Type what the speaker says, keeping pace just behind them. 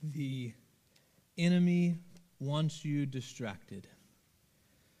The enemy wants you distracted.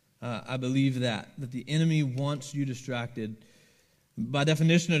 I believe that the enemy wants you distracted. By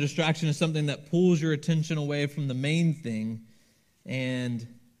definition, a distraction is something that pulls your attention away from the main thing, and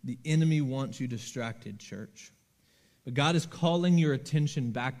the enemy wants you distracted, church. But God is calling your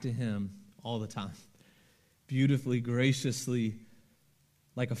attention back to Him all the time. Beautifully, graciously,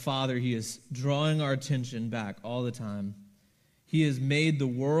 like a father, He is drawing our attention back all the time. He has made the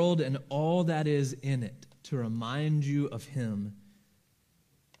world and all that is in it to remind you of Him.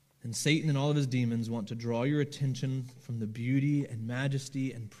 And Satan and all of his demons want to draw your attention from the beauty and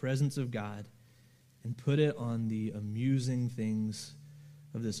majesty and presence of God and put it on the amusing things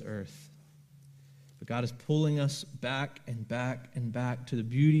of this earth. But God is pulling us back and back and back to the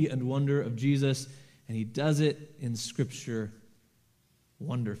beauty and wonder of Jesus, and He does it in Scripture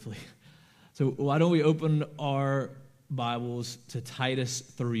wonderfully. So why don't we open our Bibles to Titus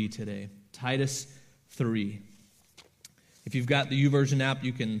 3 today. Titus 3. If you've got the YouVersion app,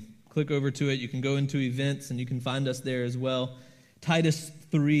 you can click over to it. You can go into events, and you can find us there as well. Titus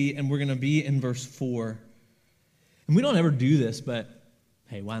 3, and we're going to be in verse 4. And we don't ever do this, but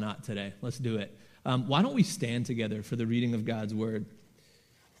hey, why not today? Let's do it. Why don't we stand together for the reading of God's Word?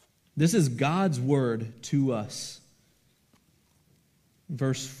 This is God's Word to us.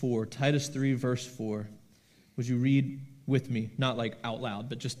 Verse 4, Titus 3, verse 4. Would you read with me? Not like out loud,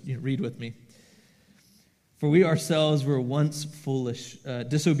 but just read with me. For we ourselves were once foolish,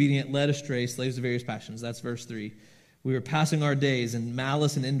 disobedient, led astray, slaves of various passions. That's verse 3. We were passing our days in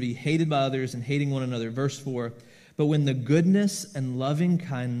malice and envy, hated by others and hating one another. Verse 4. But when the goodness and loving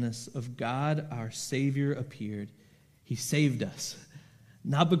kindness of God our Savior appeared, He saved us,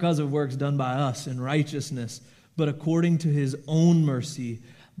 not because of works done by us in righteousness, but according to His own mercy,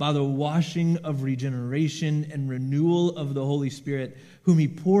 by the washing of regeneration and renewal of the Holy Spirit, whom He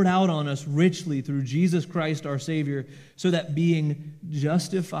poured out on us richly through Jesus Christ our Savior, so that being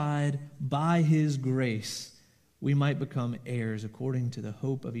justified by His grace, we might become heirs according to the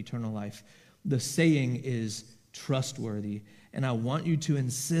hope of eternal life. The saying is trustworthy, and I want you to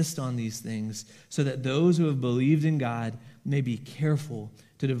insist on these things, so that those who have believed in God may be careful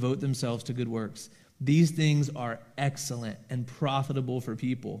to devote themselves to good works. These things are excellent and profitable for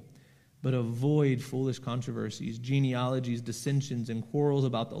people, but avoid foolish controversies, genealogies, dissensions, and quarrels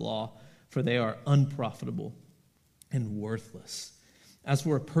about the law, for they are unprofitable and worthless. As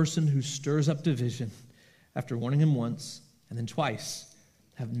for a person who stirs up division, after warning him once and then twice,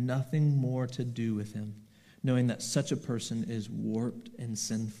 have nothing more to do with him, knowing that such a person is warped and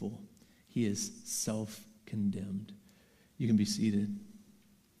sinful. He is self-condemned. You can be seated.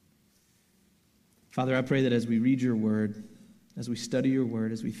 Father, I pray that as we read your word, as we study your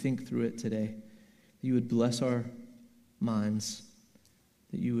word, as we think through it today, that you would bless our minds,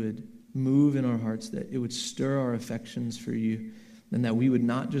 that you would move in our hearts, that it would stir our affections for you, and that we would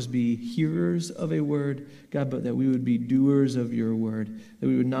not just be hearers of a word, God, but that we would be doers of your word, that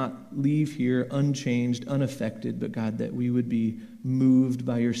we would not leave here unchanged, unaffected, but God, that we would be moved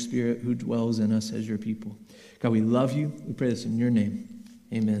by your Spirit who dwells in us as your people. God, we love you. We pray this in your name.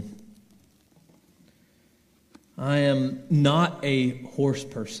 Amen. I am not a horse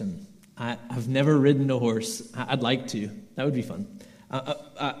person. I've never ridden a horse. I'd like to. That would be fun.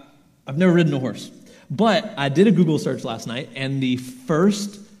 I've never ridden a horse. But I did a Google search last night, and the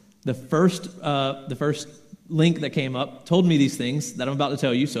first link that came up told me these things that I'm about to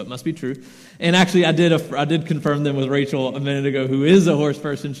tell you, so it must be true. And actually, I did confirm them with Rachel a minute ago, who is a horse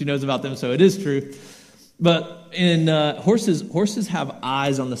person. She knows about them, so it is true. But in horses have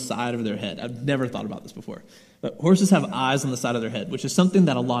eyes on the side of their head. I've never thought about this before. But horses have eyes on the side of their head, which is something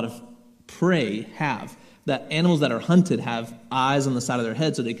that a lot of prey have. That animals that are hunted have eyes on the side of their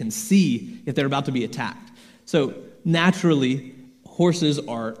head so they can see if they're about to be attacked. So naturally, horses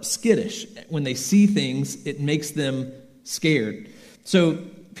are skittish. When they see things, it makes them scared. So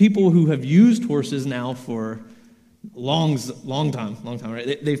people who have used horses now for long time,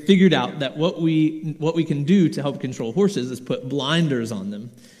 right? They figured out that what we can do to help control horses is put blinders on them.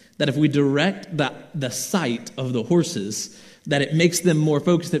 That if we direct the sight of the horses, that it makes them more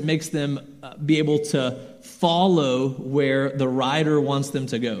focused, it makes them be able to follow where the rider wants them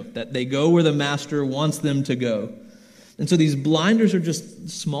to go, that they go where the master wants them to go. And so these blinders are just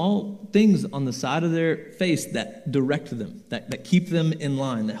small things on the side of their face that direct them, that keep them in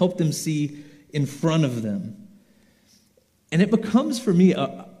line, that help them see in front of them. And it becomes, for me,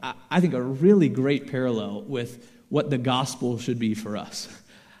 I think, a really great parallel with what the gospel should be for us.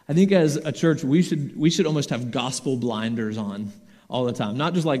 I think as a church, we should almost have gospel blinders on all the time.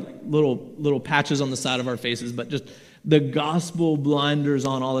 Not just like little patches on the side of our faces, but just the gospel blinders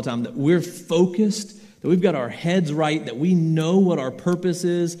on all the time, that we're focused, that we've got our heads right, that we know what our purpose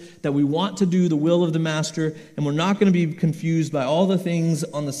is, that we want to do the will of the Master, and we're not going to be confused by all the things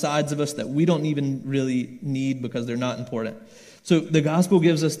on the sides of us that we don't even really need because they're not important. So the gospel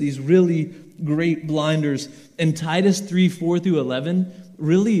gives us these really great blinders, and Titus 3:4-11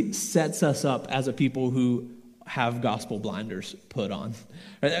 really sets us up as a people who have gospel blinders put on.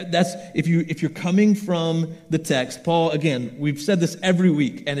 That's if you're coming from the text. Paul, again, we've said this every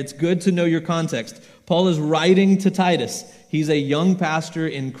week, and it's good to know your context. Paul is writing to Titus. He's a young pastor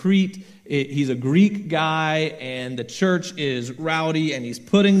in Crete. He's a Greek guy, and the church is rowdy, and he's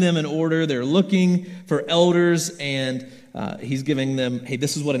putting them in order. They're looking for elders, and he's giving them, hey,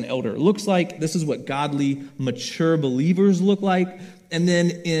 this is what an elder looks like. This is what godly, mature believers look like. And then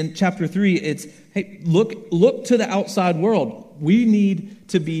in chapter 3, it's, hey, look to the outside world. We need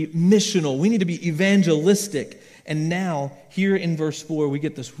to be missional. We need to be evangelistic. And now, here in verse 4, we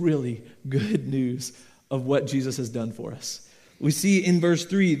get this really good news of what Jesus has done for us. We see in verse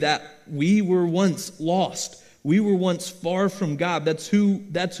 3 that we were once lost. We were once far from God. That's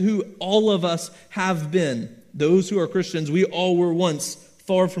who all of us have been. Those who are Christians, we all were once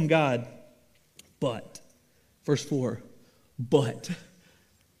far from God. But, verse 4, but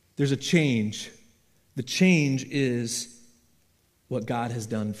there's a change. The change is what God has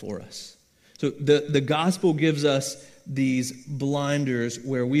done for us. So the gospel gives us these blinders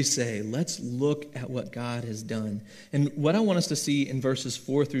where we say, let's look at what God has done. And what I want us to see in verses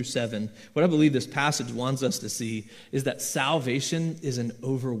 4-7, what I believe this passage wants us to see, is that salvation is an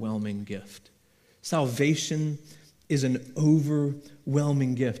overwhelming gift. Salvation is an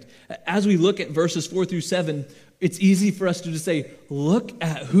overwhelming gift. As we look at verses 4-7, it's easy for us to just say, look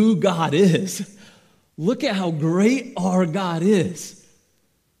at who God is. Look at how great our God is.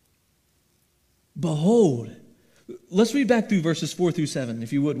 Behold. Let's read back through verses 4-7,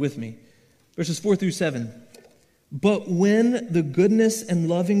 if you would, with me. Verses 4-7. But when the goodness and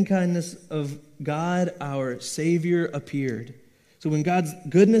loving kindness of God, our Savior, appeared. So when God's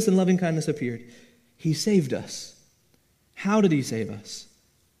goodness and loving kindness appeared, He saved us. How did He save us?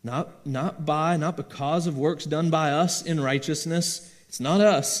 Not because of works done by us in righteousness. It's not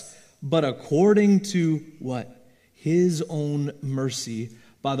us, but according to what? His own mercy,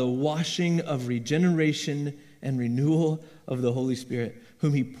 by the washing of regeneration and renewal of the Holy Spirit,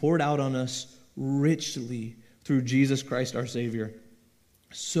 whom He poured out on us richly through Jesus Christ our Savior,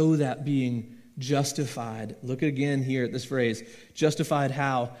 so that being justified, look again here at this phrase, justified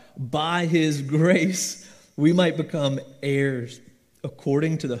how? By His grace, we might become heirs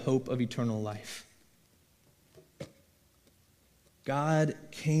according to the hope of eternal life. God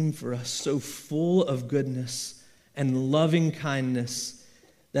came for us so full of goodness and loving kindness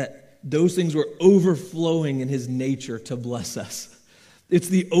that those things were overflowing in His nature to bless us. It's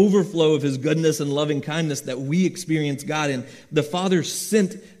the overflow of His goodness and loving kindness that we experience God in. The Father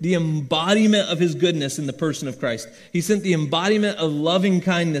sent the embodiment of His goodness in the person of Christ. He sent the embodiment of loving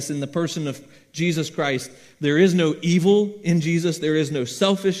kindness in the person of Jesus Christ. There is no evil in Jesus. There is no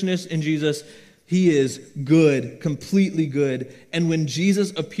selfishness in Jesus. He is good, completely good. And when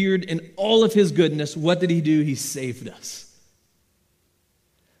Jesus appeared in all of His goodness, what did He do? He saved us.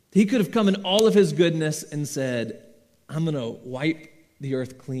 He could have come in all of His goodness and said, I'm going to wipe the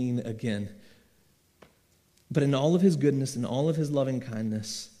earth clean again. But in all of His goodness and all of His loving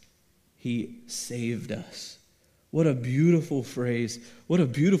kindness, He saved us. What a beautiful phrase. What a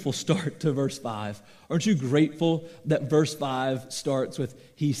beautiful start to verse 5. Aren't you grateful that verse 5 starts with,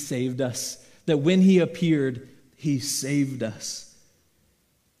 He saved us? That when He appeared, He saved us.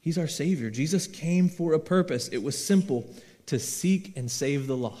 He's our Savior. Jesus came for a purpose. It was simple: to seek and save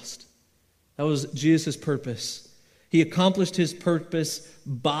the lost. That was Jesus' purpose. He accomplished His purpose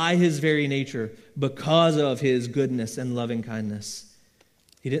by His very nature because of His goodness and loving kindness.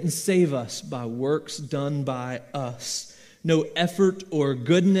 He didn't save us by works done by us. No effort or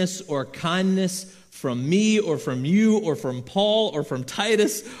goodness or kindness from me or from you or from Paul or from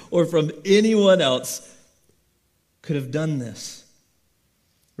Titus or from anyone else could have done this.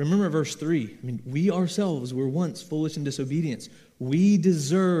 Remember verse 3. We ourselves were once foolish and disobedient. We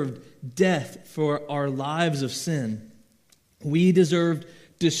deserved death for our lives of sin. We deserved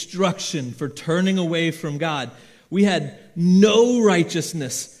destruction for turning away from God. We had no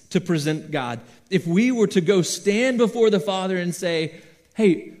righteousness to present God. If we were to go stand before the Father and say,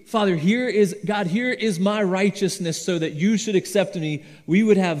 hey, Father, here is my righteousness so that you should accept me, we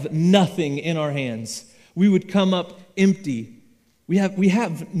would have nothing in our hands. We would come up empty. We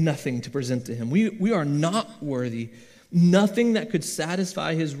have nothing to present to Him. We are not worthy. Nothing that could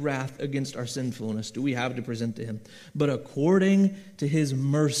satisfy his wrath against our sinfulness do we have to present to him. But according to his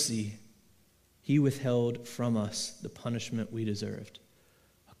mercy, he withheld from us the punishment we deserved.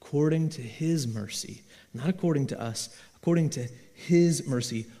 According to his mercy, not according to us, according to his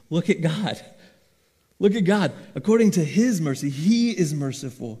mercy. Look at God. Look at God. According to his mercy, he is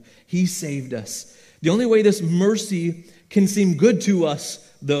merciful. He saved us. The only way this mercy can seem good to us,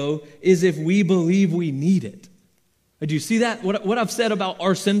 though, is if we believe we need it. Do you see that? What I've said about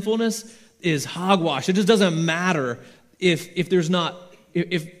our sinfulness is hogwash. It just doesn't matter if there's not,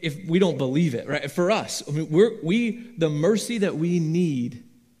 if we don't believe it, right? For us, I mean, the mercy that we need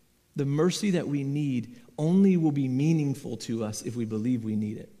only will be meaningful to us if we believe we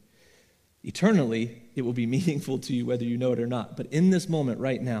need it. Eternally, it will be meaningful to you whether you know it or not. But in this moment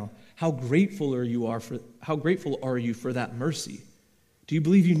right now, how grateful are you for that mercy? Do you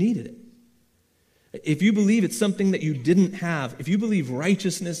believe you needed it? If you believe it's something that you didn't have, if you believe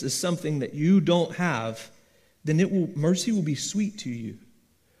righteousness is something that you don't have, then mercy will be sweet to you.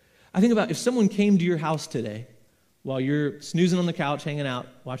 I think about if someone came to your house today while you're snoozing on the couch, hanging out,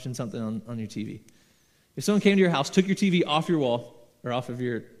 watching something on your TV. If someone came to your house, took your TV off your wall or off of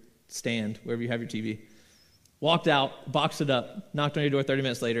your stand, wherever you have your TV, walked out, boxed it up, knocked on your door 30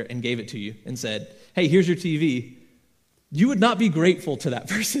 minutes later, and gave it to you and said, hey, here's your TV, you would not be grateful to that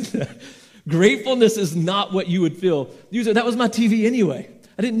person. Gratefulness is not what you would feel. You said, that was my TV anyway.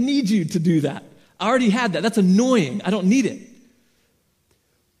 I didn't need you to do that. I already had that. That's annoying. I don't need it.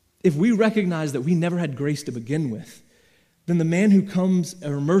 If we recognize that we never had grace to begin with, then the man who comes,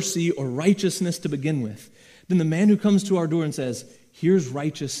 or mercy or righteousness to begin with, then the man who comes to our door and says, here's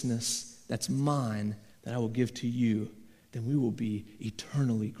righteousness that's mine that I will give to you, then we will be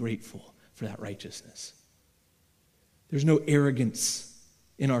eternally grateful for that righteousness. There's no arrogance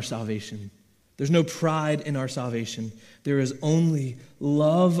in our salvation. There's no pride in our salvation. There is only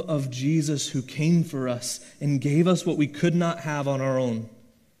love of Jesus who came for us and gave us what we could not have on our own.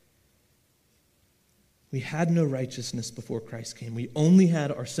 We had no righteousness before Christ came. We only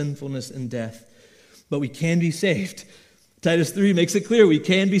had our sinfulness and death, but we can be saved. Titus 3 makes it clear we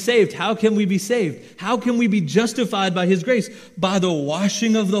can be saved. How can we be saved? How can we be justified by his grace? By the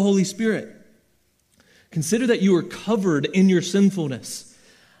washing of the Holy Spirit. Consider that you are covered in your sinfulness.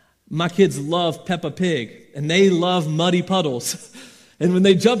 My kids love Peppa Pig, and they love muddy puddles. And when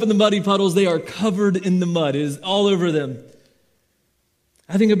they jump in the muddy puddles, they are covered in the mud. It is all over them.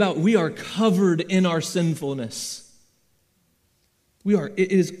 I think about we are covered in our sinfulness.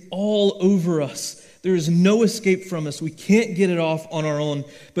 It is all over us. There is no escape from us. We can't get it off on our own.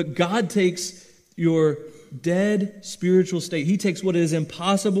 But God takes your dead spiritual state. He takes what is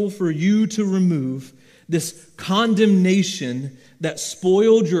impossible for you to remove, this condemnation that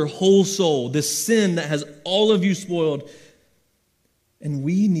spoiled your whole soul, this sin that has all of you spoiled. And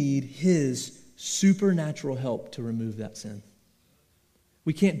we need his supernatural help to remove that sin.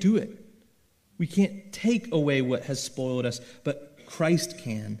 We can't do it. We can't take away what has spoiled us, but Christ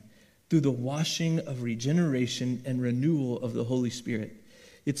can through the washing of regeneration and renewal of the Holy Spirit.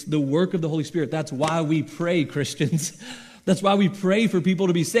 It's the work of the Holy Spirit. That's why we pray, Christians. That's why we pray for people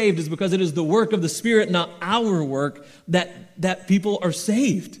to be saved, is because it is the work of the Spirit, not our work, that people are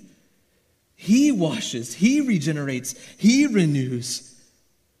saved. He washes, he regenerates, he renews.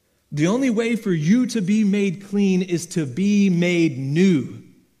 The only way for you to be made clean is to be made new.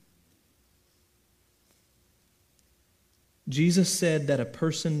 Jesus said that a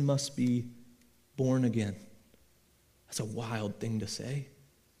person must be born again. That's a wild thing to say.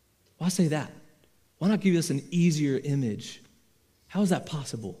 Why say that? Why not give us an easier image? How is that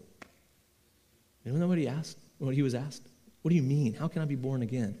possible? You know what he asked? What he was asked? What do you mean? How can I be born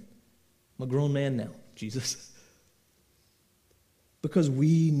again? I'm a grown man now, Jesus. Because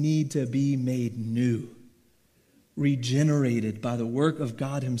we need to be made new, regenerated by the work of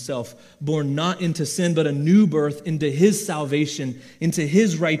God himself, born not into sin, but a new birth into his salvation, into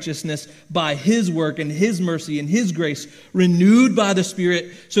his righteousness, by his work and his mercy and his grace, renewed by the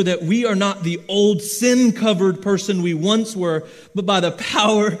Spirit, so that we are not the old sin-covered person we once were, but by the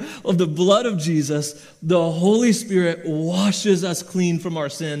power of the blood of Jesus, the Holy Spirit washes us clean from our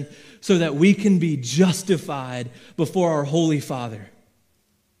sin, so that we can be justified before our Holy Father.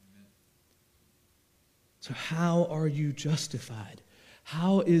 So how are you justified?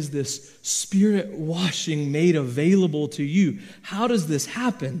 How is this Spirit washing made available to you? How does this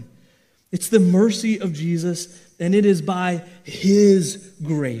happen? It's the mercy of Jesus, and it is by his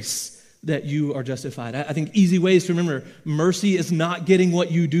grace that you are justified. I think easy ways to remember, mercy is not getting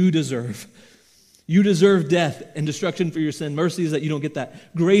what you do deserve. You deserve death and destruction for your sin. Mercy is that you don't get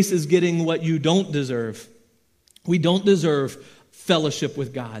that. Grace is getting what you don't deserve. We don't deserve fellowship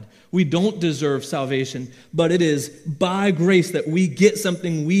with God. We don't deserve salvation, but it is by grace that we get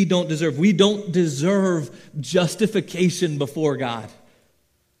something we don't deserve. We don't deserve justification before God.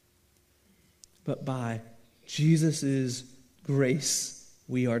 But by Jesus' grace,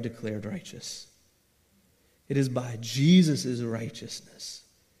 we are declared righteous. It is by Jesus' righteousness.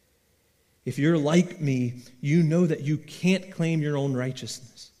 If you're like me, you know that you can't claim your own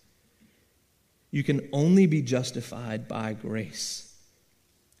righteousness. You can only be justified by grace.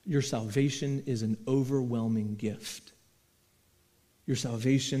 Your salvation is an overwhelming gift. Your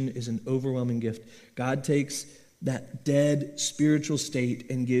salvation is an overwhelming gift. God takes that dead spiritual state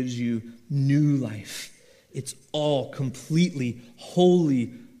and gives you new life. It's all completely,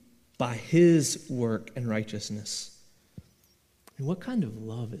 wholly by his work and righteousness. And what kind of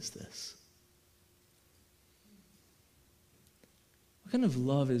love is this? What kind of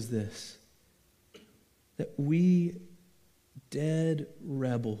love is this? That we, dead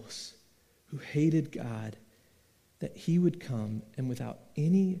rebels who hated God, that he would come and without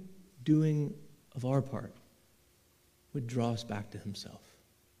any doing of our part would draw us back to himself.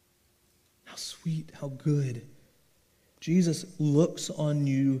 How sweet, how good. Jesus looks on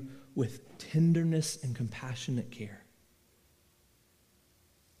you with tenderness and compassionate care.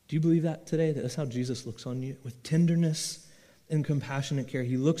 Do you believe that today? That's how Jesus looks on you, with tenderness and compassionate care.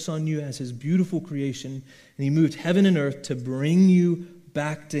 He looks on you as his beautiful creation, and he moved heaven and earth to bring you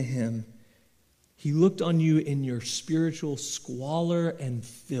back to him. He looked on you in your spiritual squalor and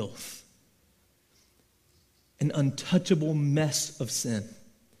filth, an untouchable mess of sin.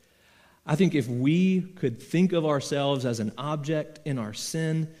 I think if we could think of ourselves as an object in our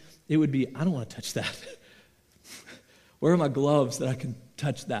sin, it would be, I don't want to touch that. Where are my gloves that I can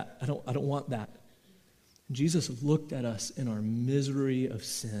touch that? I don't want that. Jesus looked at us in our misery of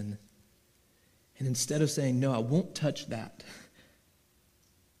sin, and instead of saying, no, I won't touch that,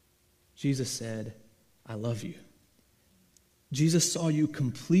 Jesus said, I love you. Jesus saw you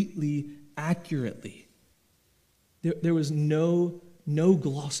completely accurately. There was no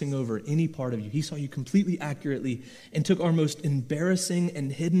glossing over any part of you. He saw you completely accurately and took our most embarrassing and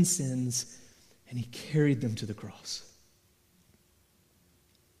hidden sins, and he carried them to the cross.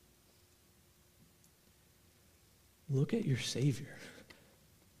 Look at your Savior.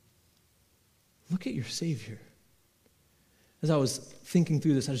 Look at your Savior. As I was thinking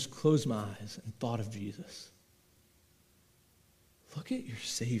through this, I just closed my eyes and thought of Jesus. Look at your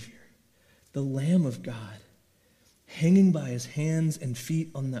Savior, the Lamb of God, hanging by his hands and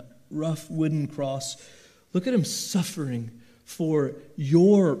feet on that rough wooden cross. Look at him suffering for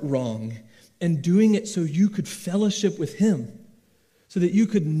your wrong and doing it so you could fellowship with him, so that you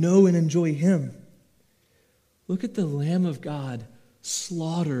could know and enjoy him. Look at the Lamb of God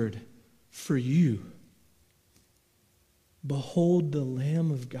slaughtered for you. Behold the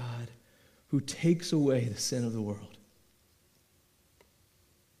Lamb of God who takes away the sin of the world.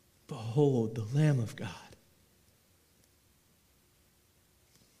 Behold the Lamb of God.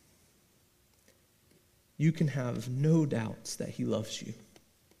 You can have no doubts that he loves you.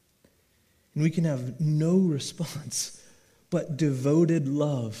 And we can have no response but devoted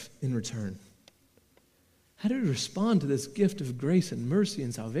love in return. How do we respond to this gift of grace and mercy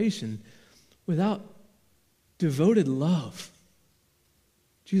and salvation without devoted love?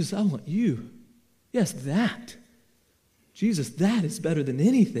 Jesus, I want you. Yes, that. Jesus, that is better than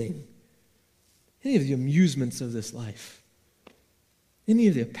anything. Any of the amusements of this life. Any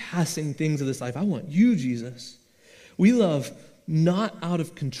of the passing things of this life. I want you, Jesus. We love not out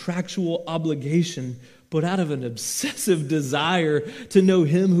of contractual obligation, but out of an obsessive desire to know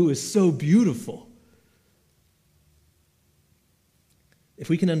him who is so beautiful. If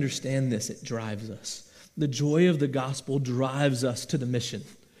we can understand this, it drives us. The joy of the gospel drives us to the mission.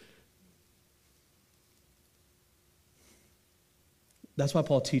 That's why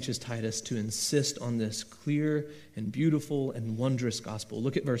Paul teaches Titus to insist on this clear and beautiful and wondrous gospel.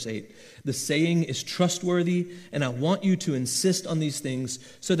 Look at verse 8. The saying is trustworthy, and I want you to insist on these things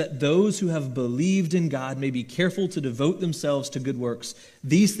so that those who have believed in God may be careful to devote themselves to good works.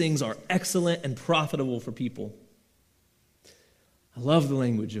 These things are excellent and profitable for people. I love the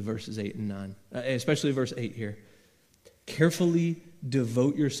language of verses 8 and 9, especially verse 8 here. Carefully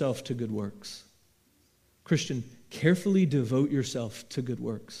devote yourself to good works. Christian, carefully devote yourself to good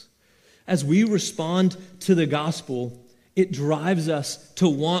works. As we respond to the gospel, it drives us to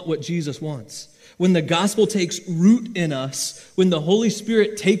want what Jesus wants. When the gospel takes root in us, when the Holy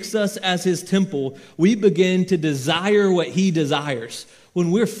Spirit takes us as his temple, we begin to desire what he desires.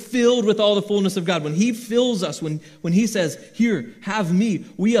 When we're filled with all the fullness of God, when he fills us, when he says, here, have me,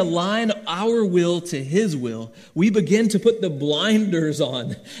 we align our will to his will. We begin to put the blinders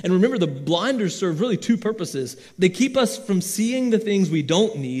on. And remember, the blinders serve really two purposes. They keep us from seeing the things we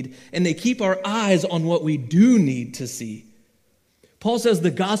don't need, and they keep our eyes on what we do need to see. Paul says the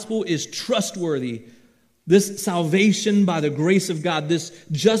gospel is trustworthy. This salvation by the grace of God, this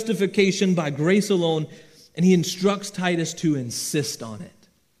justification by grace alone. And he instructs Titus to insist on it.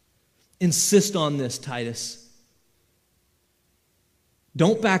 Insist on this, Titus.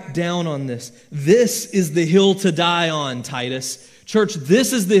 Don't back down on this. This is the hill to die on, Titus. Church,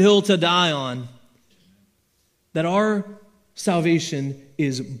 this is the hill to die on. That our salvation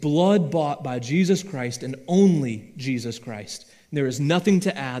is blood bought by Jesus Christ and only Jesus Christ. There is nothing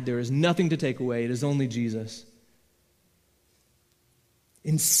to add. There is nothing to take away. It is only Jesus.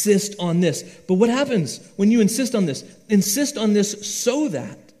 Insist on this. But what happens when you insist on this? Insist on this so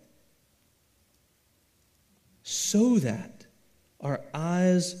that our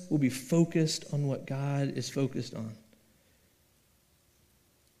eyes will be focused on what God is focused on.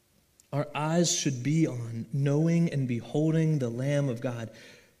 Our eyes should be on knowing and beholding the Lamb of God.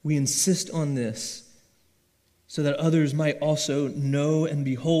 We insist on this so that others might also know and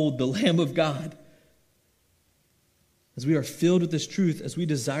behold the Lamb of God. As we are filled with this truth, as we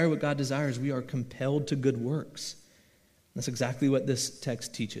desire what God desires, we are compelled to good works. That's exactly what this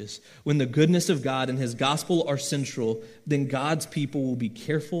text teaches. When the goodness of God and his gospel are central, then God's people will be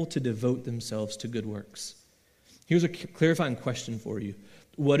careful to devote themselves to good works. Here's a clarifying question for you.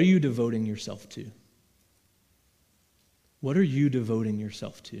 What are you devoting yourself to? What are you devoting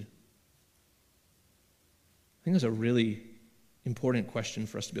yourself to? I think that's a really important question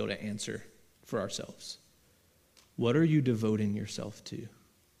for us to be able to answer for ourselves. What are you devoting yourself to?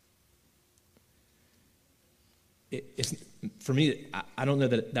 It's, for me, I don't know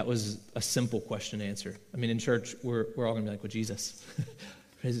that that was a simple question to answer. I mean, in church, we're all going to be like, well, Jesus.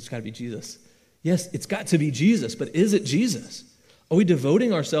 It's got to be Jesus. Yes, it's got to be Jesus, but is it Jesus? Are we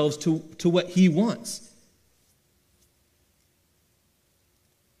devoting ourselves to what he wants?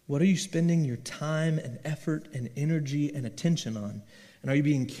 What are you spending your time and effort and energy and attention on? And are you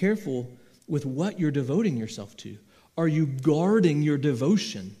being careful with what you're devoting yourself to? Are you guarding your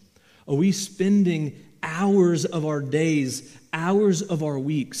devotion? Are we spending hours of our days, hours of our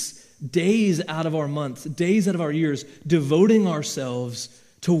weeks, days out of our months, days out of our years, devoting ourselves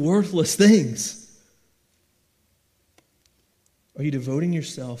to worthless things? Are you devoting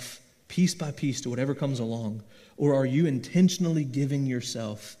yourself piece by piece to whatever comes along? Or are you intentionally giving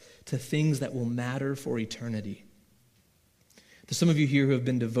yourself to things that will matter for eternity? To some of you here who have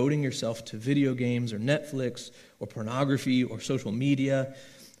been devoting yourself to video games or Netflix or pornography or social media,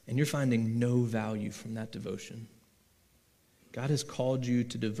 and you're finding no value from that devotion. God has called you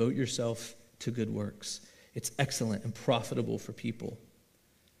to devote yourself to good works. It's excellent and profitable for people.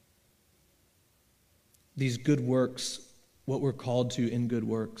 These good works, what we're called to in good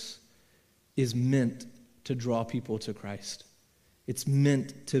works, is meant to draw people to Christ. It's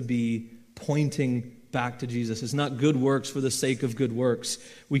meant to be pointing back to Jesus. It's not good works for the sake of good works.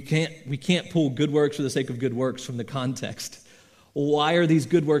 We can't pull good works for the sake of good works from the context. Why are these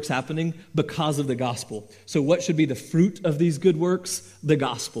good works happening? Because of the gospel. So what should be the fruit of these good works? The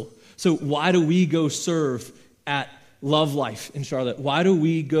gospel. So why do we go serve at Love Life in Charlotte? Why do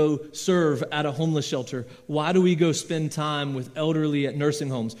we go serve at a homeless shelter? Why do we go spend time with elderly at nursing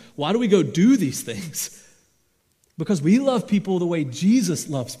homes? Why do we go do these things? Because we love people the way Jesus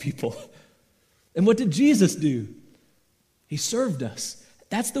loves people. And what did Jesus do? He served us.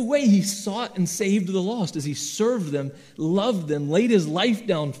 That's the way he sought and saved the lost, as he served them, loved them, laid his life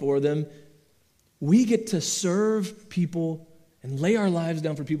down for them. We get to serve people and lay our lives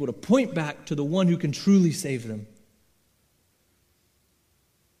down for people to point back to the one who can truly save them.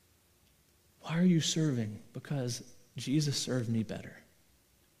 Why are you serving? Because Jesus served me better.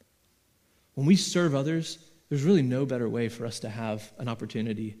 When we serve others, there's really no better way for us to have an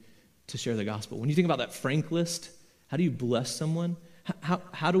opportunity to share the gospel. When you think about that Frank list, how do you bless someone?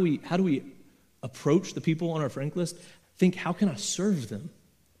 How do we approach the people on our Frank list? Think, how can I serve them?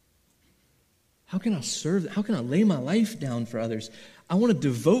 How can I serve them? How can I lay my life down for others? I want to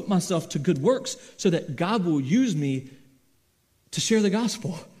devote myself to good works so that God will use me to share the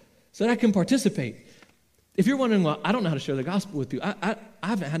gospel, so that I can participate. If you're wondering, well, I don't know how to share the gospel with you. I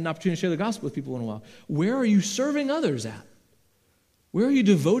haven't had an opportunity to share the gospel with people in a while. Where are you serving others at? Where are you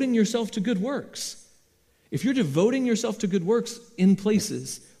devoting yourself to good works? If you're devoting yourself to good works in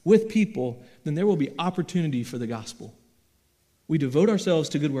places with people, then there will be opportunity for the gospel. We devote ourselves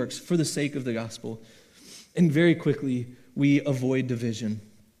to good works for the sake of the gospel. And very quickly, we avoid division.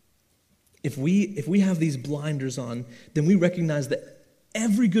 If we have these blinders on, then we recognize that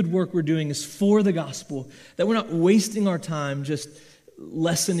every good work we're doing is for the gospel, that we're not wasting our time just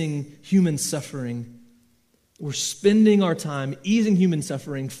lessening human suffering. We're spending our time easing human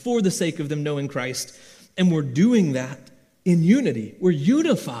suffering for the sake of them knowing Christ, and we're doing that in unity. We're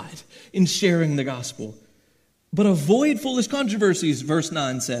unified in sharing the gospel. But avoid foolish controversies, verse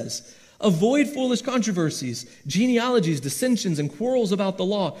 9 says. Avoid foolish controversies, genealogies, dissensions, and quarrels about the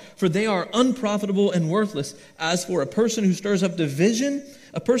law, for they are unprofitable and worthless. As for a person who stirs up division,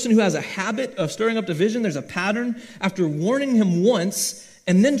 a person who has a habit of stirring up division, there's a pattern. After warning him once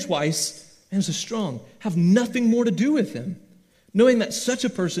and then twice, man, so strong, have nothing more to do with him. Knowing that such a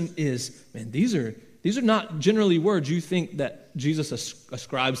person is, man, these are not generally words you think that Jesus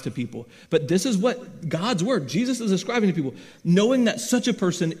ascribes to people. But this is what God's word, Jesus is ascribing to people. Knowing that such a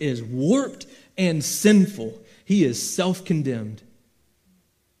person is warped and sinful. He is self-condemned.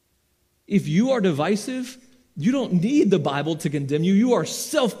 If you are divisive, you don't need the Bible to condemn you. You are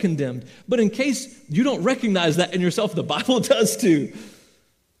self-condemned. But in case you don't recognize that in yourself, the Bible does too.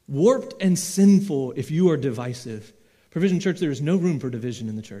 Warped and sinful if you are divisive. Provision Church, there is no room for division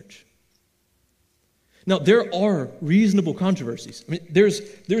in the church. Now, there are reasonable controversies. I mean, there's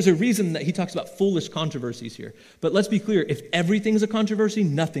a reason that he talks about foolish controversies here. But let's be clear, if everything's a controversy,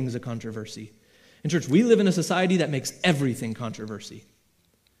 nothing's a controversy. In church, we live in a society that makes everything controversy.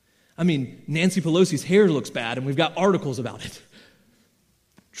 I mean, Nancy Pelosi's hair looks bad, and we've got articles about it.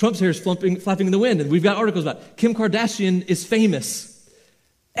 Trump's hair is flapping in the wind, and we've got articles about it. Kim Kardashian is famous.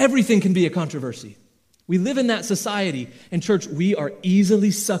 Everything can be a controversy. We live in that society, and church, we are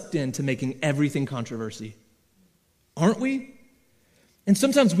easily sucked into making everything controversy. Aren't we? And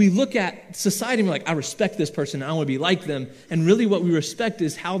sometimes we look at society and we're like, I respect this person, I want to be like them. And really what we respect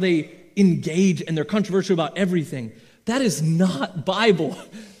is how they engage and they're controversial about everything. That is not Bible.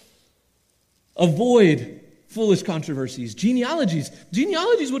 Avoid foolish controversies. Genealogies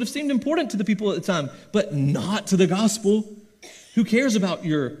would have seemed important to the people at the time, but not to the gospel. Who cares about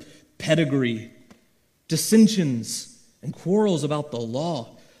your pedigree? Dissensions and quarrels about the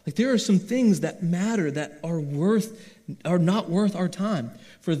law. Like there are some things that matter that are not worth our time,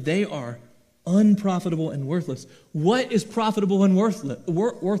 for they are unprofitable and worthless. What is profitable and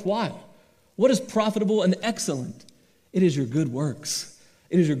worthwhile? What is profitable and excellent? It is your good works.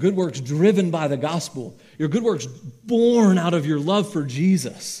 It is your good works driven by the gospel. Your good works born out of your love for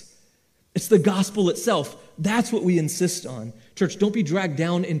Jesus. It's the gospel itself. That's what we insist on. Church, don't be dragged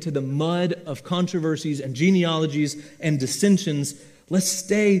down into the mud of controversies and genealogies and dissensions. Let's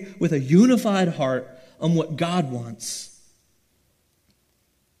stay with a unified heart on what God wants.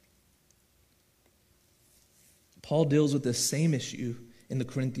 Paul deals with this same issue in the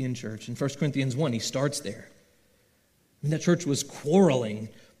Corinthian church. In 1 Corinthians 1, he starts there. And that church was quarreling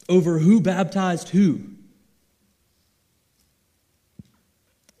over who baptized who.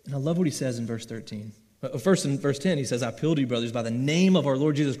 And I love what he says in verse 13. First, in verse 10, he says, I appeal to you, brothers, by the name of our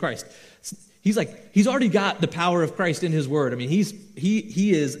Lord Jesus Christ. He's already got the power of Christ in his word. I mean,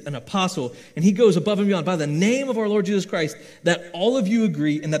 he is an apostle, and he goes above and beyond. By the name of our Lord Jesus Christ, that all of you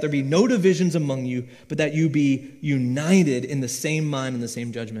agree, and that there be no divisions among you, but that you be united in the same mind and the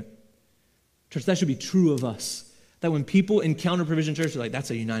same judgment. Church, that should be true of us. That when people encounter Provision Church, they're like, that's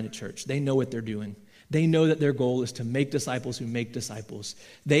a united church. They know what they're doing. They know that their goal is to make disciples who make disciples.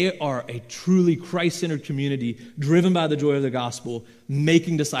 They are a truly Christ-centered community driven by the joy of the gospel,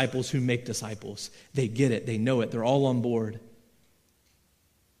 making disciples who make disciples. They get it. They know it. They're all on board.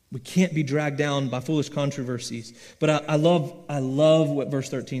 We can't be dragged down by foolish controversies. But I love what verse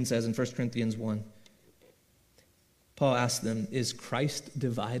 13 says in 1 Corinthians 1. Paul asks them, is Christ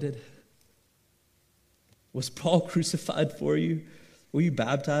divided? Was Paul crucified for you? Were you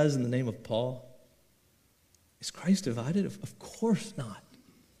baptized in the name of Paul? Is Christ divided? Of course not.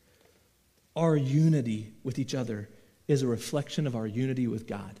 Our unity with each other is a reflection of our unity with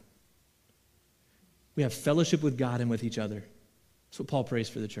God. We have fellowship with God and with each other. That's what Paul prays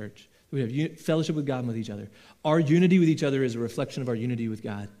for the church. We have fellowship with God and with each other. Our unity with each other is a reflection of our unity with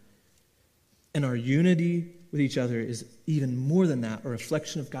God. And our unity with each other is even more than that, a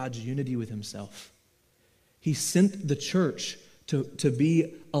reflection of God's unity with himself. He sent the church to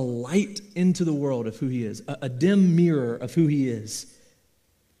be a light into the world of who he is, a dim mirror of who he is.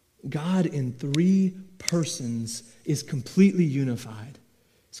 God in three persons is completely unified.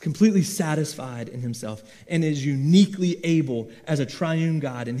 Is completely satisfied in himself and is uniquely able as a triune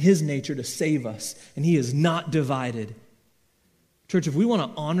God in his nature to save us. And he is not divided. Church, if we want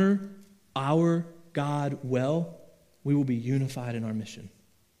to honor our God well, we will be unified in our mission.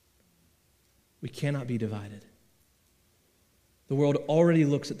 We cannot be divided. The world already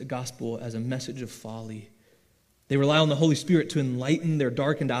looks at the gospel as a message of folly. They rely on the Holy Spirit to enlighten their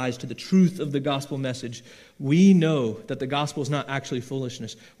darkened eyes to the truth of the gospel message. We know that the gospel is not actually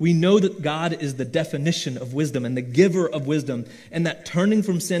foolishness. We know that God is the definition of wisdom and the giver of wisdom, and that turning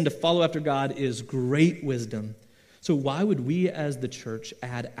from sin to follow after God is great wisdom. So why would we as the church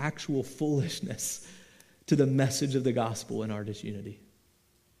add actual foolishness to the message of the gospel in our disunity?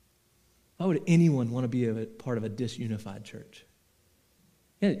 Why would anyone want to be a part of a disunified church?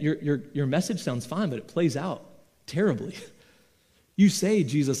 Yeah, your message sounds fine, but it plays out terribly. You say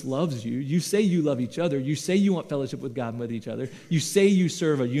Jesus loves you. You say you love each other. You say you want fellowship with God and with each other. You say you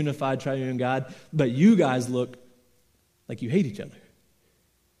serve a unified triune God, but you guys look like you hate each other.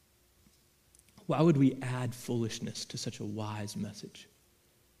 Why would we add foolishness to such a wise message?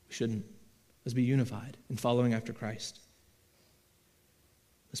 We shouldn't. Let's be unified in following after Christ.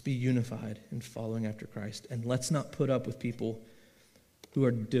 Let's be unified in following after Christ. And let's not put up with people who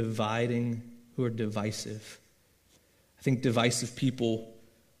are dividing, who are divisive. I think divisive people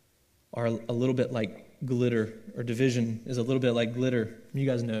are a little bit like glitter, or division is a little bit like glitter. You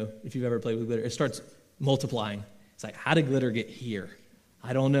guys know, if you've ever played with glitter, it starts multiplying. It's like, how did glitter get here?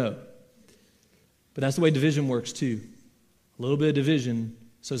 I don't know. But that's the way division works too. A little bit of division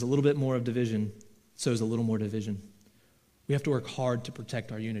sows a little bit more of division, sows a little more division. We have to work hard to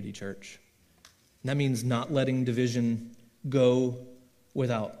protect our unity, church. And that means not letting division go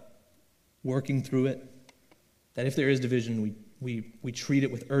without working through it. That if there is division, we treat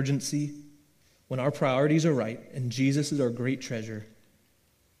it with urgency. When our priorities are right and Jesus is our great treasure,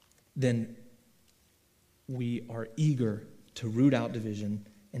 then we are eager to root out division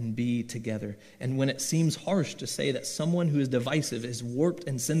and be together. And when it seems harsh to say that someone who is divisive is warped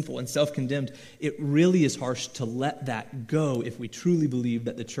and sinful and self-condemned, it really is harsh to let that go if we truly believe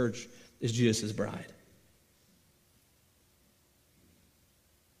that the church is Jesus' bride.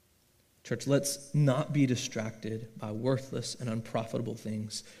 Church, let's not be distracted by worthless and unprofitable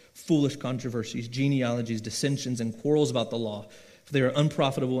things, foolish controversies, genealogies, dissensions, and quarrels about the law, for they are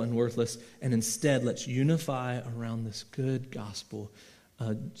unprofitable and worthless, and instead let's unify around this good gospel,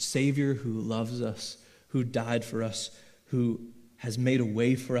 a Savior who loves us, who died for us, who has made a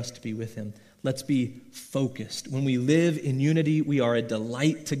way for us to be with him. Let's be focused. When we live in unity, we are a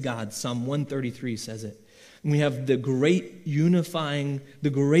delight to God. Psalm 133 says it. And we have the greatest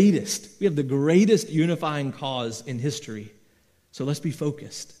unifying cause in history. So let's be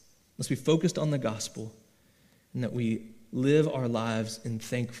focused. Let's be focused on the gospel, and that we live our lives in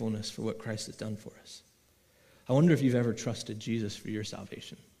thankfulness for what Christ has done for us. I wonder if you've ever trusted Jesus for your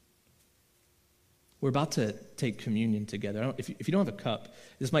salvation. We're about to take communion together. If you don't have a cup,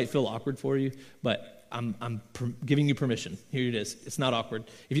 this might feel awkward for you, but I'm giving you permission. Here it is. It's not awkward.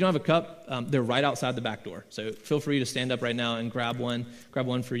 If you don't have a cup, they're right outside the back door. So feel free to stand up right now and grab one. Grab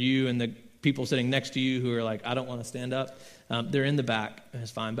one for you and the people sitting next to you who are like, I don't want to stand up. They're in the back. It's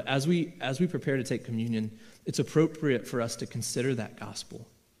fine. But as we prepare to take communion, it's appropriate for us to consider that gospel.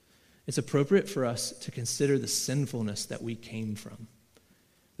 It's appropriate for us to consider the sinfulness that we came from,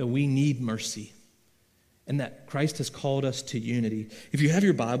 that we need mercy, and that Christ has called us to unity. If you have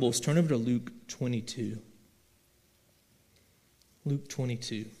your Bibles, turn over to Luke 22. Luke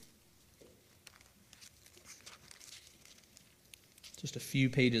 22. Just a few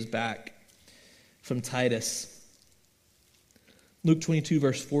pages back from Titus. Luke 22,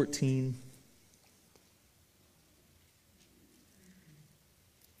 verse 14.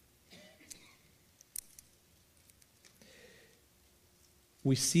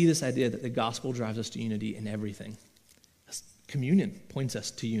 We see this idea that the gospel drives us to unity in everything. Communion points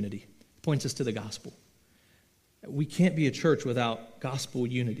us to unity, points us to the gospel. We can't be a church without gospel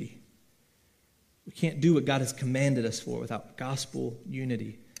unity. We can't do what God has commanded us for without gospel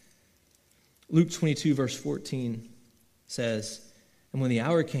unity. Luke 22, verse 14 says, and when the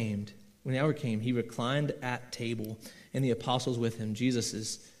hour came, he reclined at table, and the apostles with him. Jesus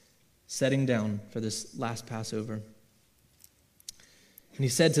is setting down for this last Passover. And he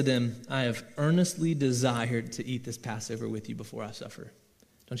said to them, I have earnestly desired to eat this Passover with you before I suffer.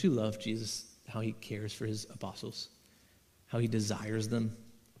 Don't you love Jesus, how he cares for his apostles, how he desires them?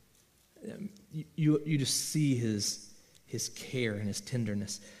 You just see his care and his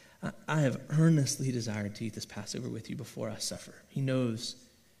tenderness. I have earnestly desired to eat this Passover with you before I suffer.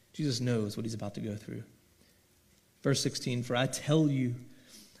 Jesus knows what he's about to go through. Verse 16, for I tell you,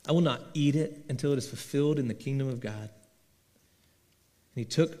 I will not eat it until it is fulfilled in the kingdom of God. And he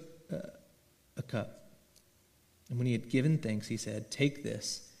took a cup, and when he had given thanks, he said, take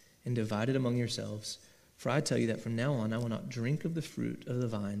this and divide it among yourselves, for I tell you that from now on I will not drink of the fruit of the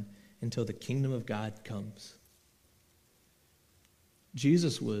vine until the kingdom of God comes.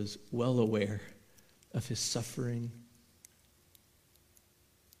 Jesus was well aware of his suffering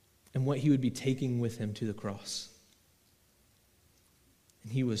and what he would be taking with him to the cross.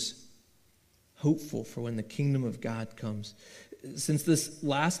 And he was hopeful for when the kingdom of God comes. Since this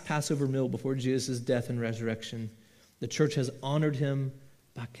last Passover meal before Jesus' death and resurrection, the church has honored him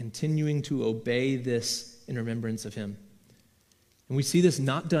by continuing to obey this in remembrance of him. And we see this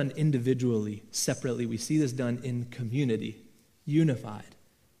not done individually, separately. We see this done in community, unified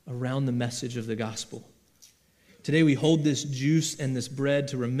around the message of the gospel. Today we hold this juice and this bread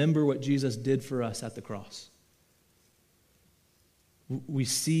to remember what Jesus did for us at the cross. We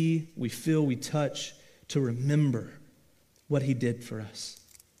see, we feel, we touch to remember what he did for us.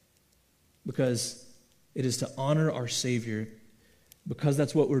 Because it is to honor our Savior, because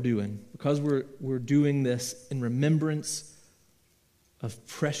that's what we're doing. Because we're doing this in remembrance of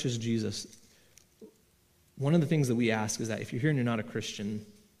precious Jesus. One of the things that we ask is that if you're here and you're not a Christian,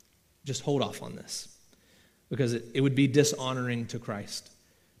 just hold off on this. Because it would be dishonoring to Christ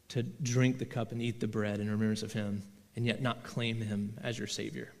to drink the cup and eat the bread in remembrance of him and yet not claim him as your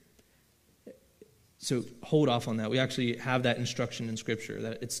Savior. So hold off on that. We actually have that instruction in Scripture,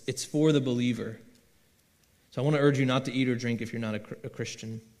 that it's for the believer. So I want to urge you not to eat or drink if you're not a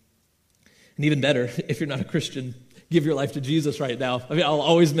Christian. And even better, if you're not a Christian, give your life to Jesus right now. I mean, I'll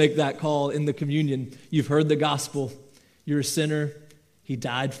always make that call in the communion. You've heard the gospel. You're a sinner. He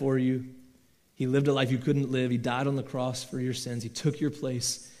died for you. He lived a life you couldn't live. He died on the cross for your sins. He took your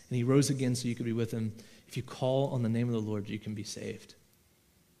place, and he rose again so you could be with him. If you call on the name of the Lord, you can be saved.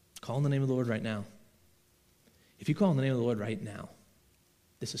 Call on the name of the Lord right now. If you call on the name of the Lord right now,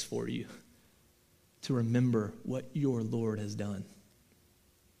 this is for you. To remember what your Lord has done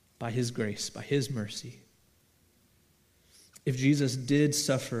by his grace, by his mercy. If Jesus did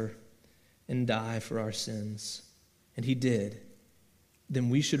suffer and die for our sins, and he did, then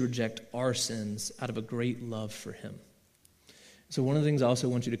we should reject our sins out of a great love for him. So one of the things I also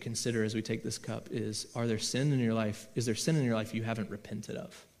want you to consider as we take this cup is, is there sin in your life you haven't repented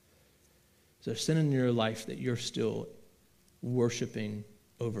of? Is there sin in your life that you're still worshiping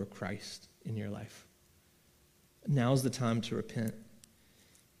over Christ in your life? Now's the time to repent.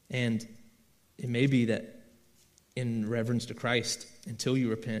 And it may be that in reverence to Christ, until you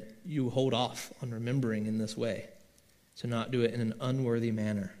repent, you hold off on remembering in this way, to not do it in an unworthy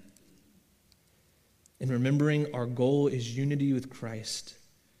manner. In remembering, our goal is unity with Christ.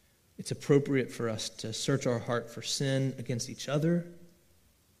 It's appropriate for us to search our heart for sin against each other.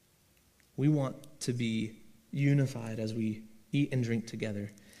 We want to be unified as we eat and drink together.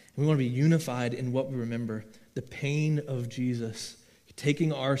 And we want to be unified in what we remember, the pain of Jesus,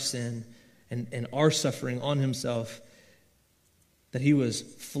 taking our sin and our suffering on himself, that he was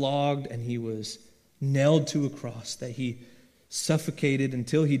flogged and he was nailed to a cross, that he suffocated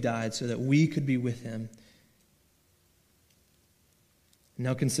until he died so that we could be with him.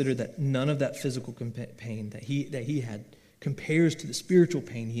 Now consider that none of that physical pain that he had compares to the spiritual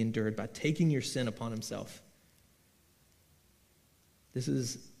pain he endured by taking your sin upon himself. This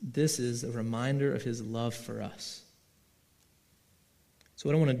is a reminder of his love for us. So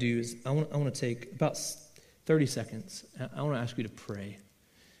what I want to do is I want to take about 30 seconds. I want to ask you to pray.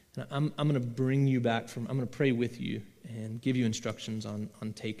 And I'm going to bring you back I'm going to pray with you and give you instructions on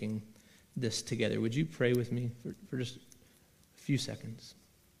taking this together. Would you pray with me for just a few seconds?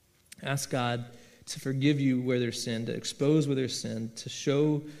 Ask God to forgive you where there's sin, to expose where there's sin,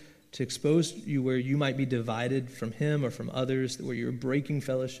 to expose you where you might be divided from him or from others, where you're breaking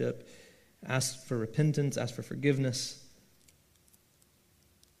fellowship. Ask for repentance, ask for forgiveness.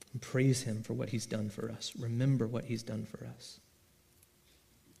 And praise him for what he's done for us. Remember what he's done for us.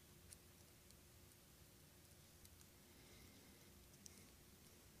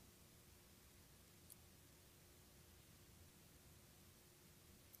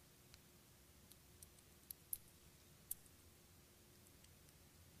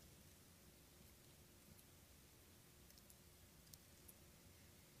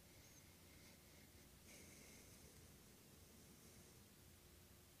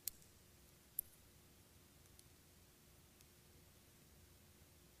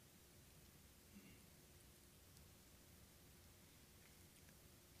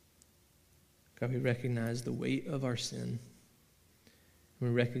 God, we recognize the weight of our sin. We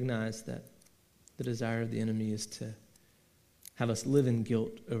recognize that the desire of the enemy is to have us live in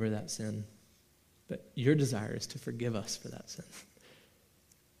guilt over that sin. But your desire is to forgive us for that sin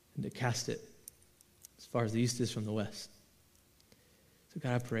and to cast it as far as the east is from the west. So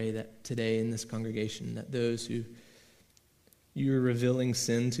God, I pray that today in this congregation, that those who you're revealing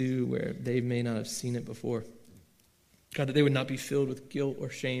sin to where they may not have seen it before, God, that they would not be filled with guilt or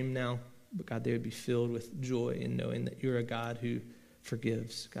shame now, but God, they would be filled with joy in knowing that you're a God who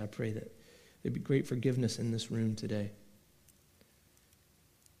forgives. God, I pray that there'd be great forgiveness in this room today.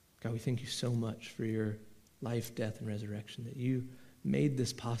 God, we thank you so much for your life, death, and resurrection, that you made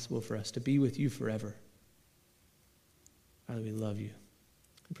this possible for us to be with you forever. Father, we love you.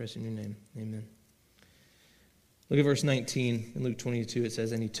 I pray in your name. Amen. Look at verse 19 in Luke 22. It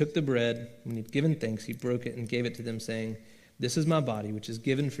says, "And he took the bread, when he'd given thanks, he broke it and gave it to them, saying, 'This is my body, which is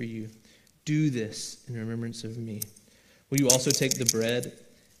given for you. Do this in remembrance of me.'" Will you also take the bread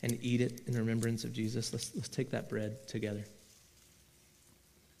and eat it in remembrance of Jesus? Let's take that bread together.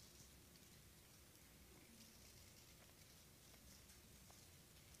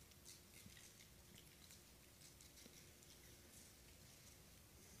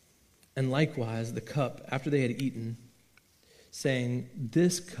 And likewise, the cup, after they had eaten, saying,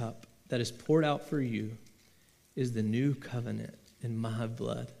 "This cup that is poured out for you is the new covenant in my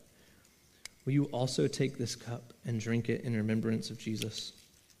blood. Will you also take this cup and drink it in remembrance of Jesus?"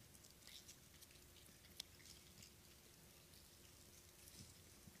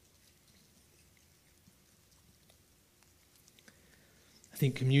 I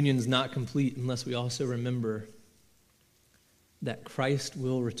think communion is not complete unless we also remember that Christ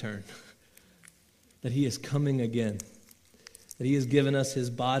will return, that he is coming again, that he has given us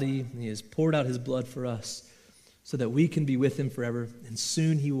his body, and he has poured out his blood for us so that we can be with him forever, and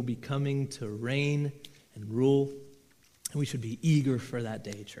soon he will be coming to reign and rule, and we should be eager for that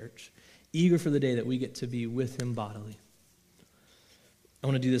day, church, eager for the day that we get to be with him bodily. I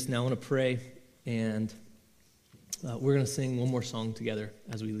want to do this now. I want to pray, and we're going to sing one more song together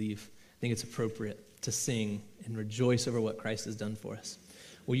as we leave. I think it's appropriate to sing and rejoice over what Christ has done for us.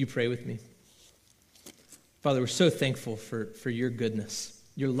 Will you pray with me? Father, we're so thankful for your goodness,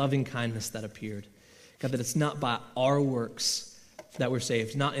 your loving kindness that appeared. God, that it's not by our works that we're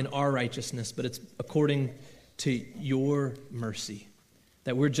saved, not in our righteousness, but it's according to your mercy,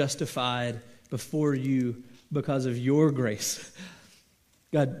 that we're justified before you because of your grace.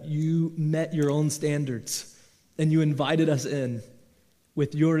 God, you met your own standards, and you invited us in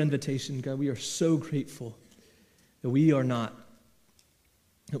with your invitation. God, we are so grateful that we are not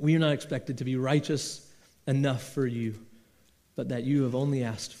expected to be righteous enough for you, but that you have only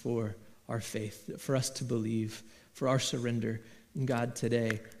asked for our faith, for us to believe, for our surrender. And God,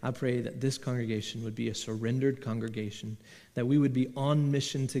 today, I pray that this congregation would be a surrendered congregation, that we would be on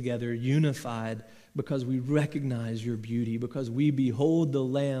mission together, unified, because we recognize your beauty, because we behold the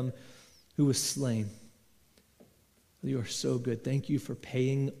Lamb who was slain. You are so good. Thank you for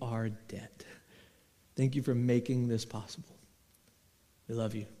paying our debt. Thank you for making this possible. We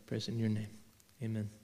love you. Praise in your name. Amen.